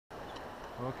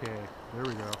Okay, there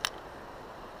we go.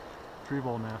 Tree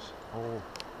vole nest. Oh,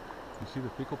 you see the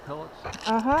fecal pellets?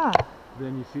 Uh-huh.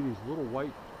 Then you see these little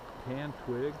white tan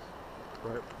twigs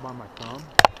right by my thumb.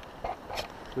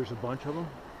 There's a bunch of them.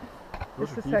 Those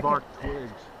Just are a debarked second.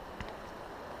 twigs.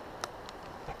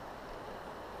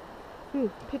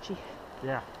 Ooh, pitchy.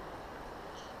 Yeah.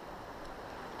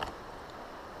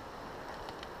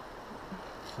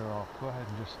 So go ahead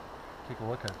and just take a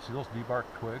look at it. See those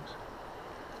debarked twigs?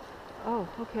 Oh,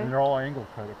 okay. And they're all angle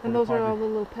cut at And those are 45 all the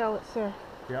little pellets there.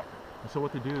 Yep. And so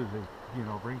what they do is they,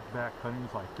 bring back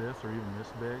cuttings like this or even this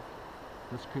big.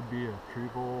 This could be a tree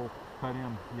vole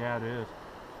cutting. Yeah, it is.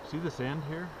 See this end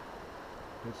here?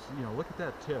 It's, look at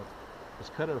that tip. It's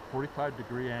cut at a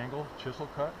 45-degree angle, chisel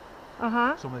cut.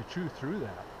 Uh-huh. So when they chew through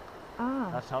that, Ah.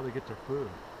 that's how they get their food.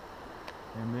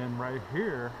 And then right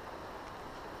here.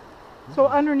 So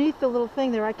underneath the little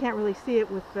thing there, I can't really see it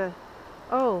with the,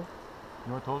 oh. You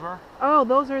know what those are? Oh,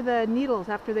 those are the needles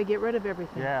after they get rid of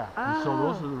everything. Yeah, Oh. and so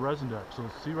those are the resin ducts. So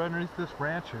see right underneath this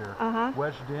branch here,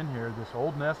 wedged in here, this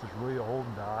old nest is really old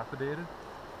and dilapidated.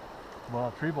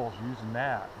 Well, tree vole's using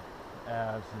that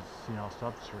as its,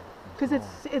 substrate. Because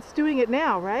it's doing it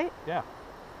now, right? Yeah.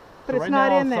 But So it's right not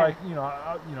now in it's there.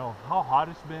 like, how hot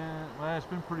it's been. Well, it's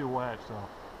been pretty wet, so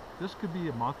this could be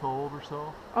a month old or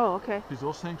so. Oh, okay. Because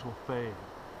those things will fade.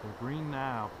 They're green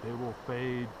now. They will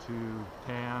fade to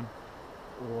tan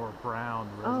or brown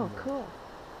resin. Oh, cool.